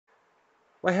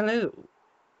Why, hello.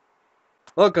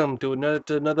 Welcome to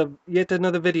yet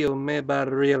another video made by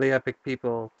really epic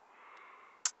people.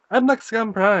 I'm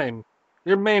Lexicon Prime,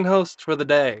 your main host for the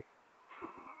day.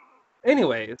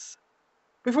 Anyways,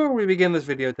 before we begin this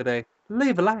video today,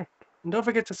 leave a like and don't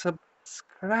forget to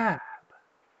subscribe.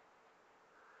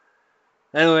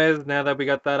 Anyways, now that we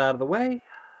got that out of the way,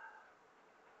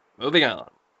 moving on.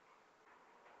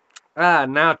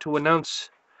 Now to announce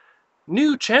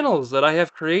new channels that I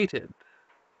have created.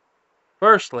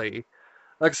 Firstly,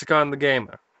 Lexicon the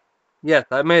Gamer. Yes,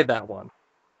 I made that one.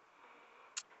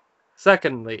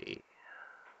 Secondly,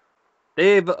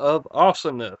 Dave of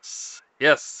Awesomeness.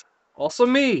 Yes, also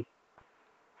me.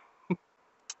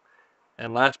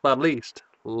 And last but not least,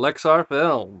 Lexar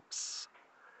Films.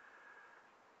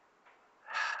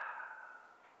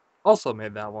 Also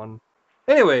made that one.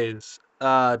 Anyways,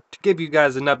 to give you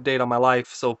guys an update on my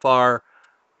life so far,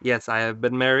 yes, I have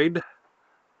been married.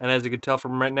 And as you can tell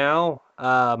from right now,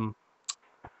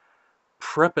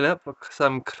 prepping up for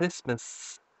some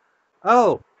Christmas.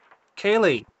 Oh,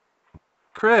 Kaylee,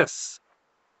 Chris,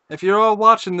 if you're all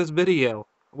watching this video,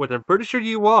 which I'm pretty sure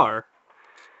you are,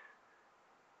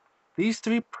 these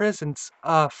 3 presents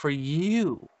are for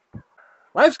you.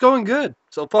 Life's going good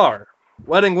so far.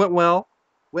 Wedding went well.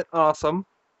 Went awesome.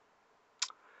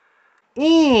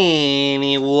 Anyways,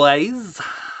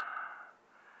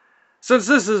 since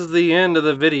this is the end of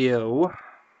the video,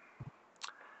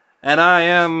 and I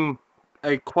am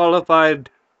a qualified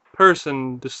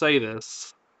person to say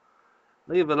this,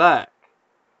 leave a like.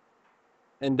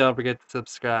 And don't forget to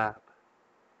subscribe.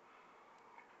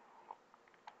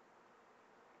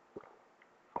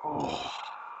 Oh,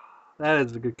 that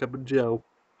is a good cup of joe.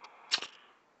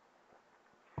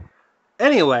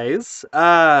 Anyways,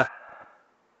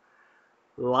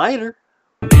 lighter.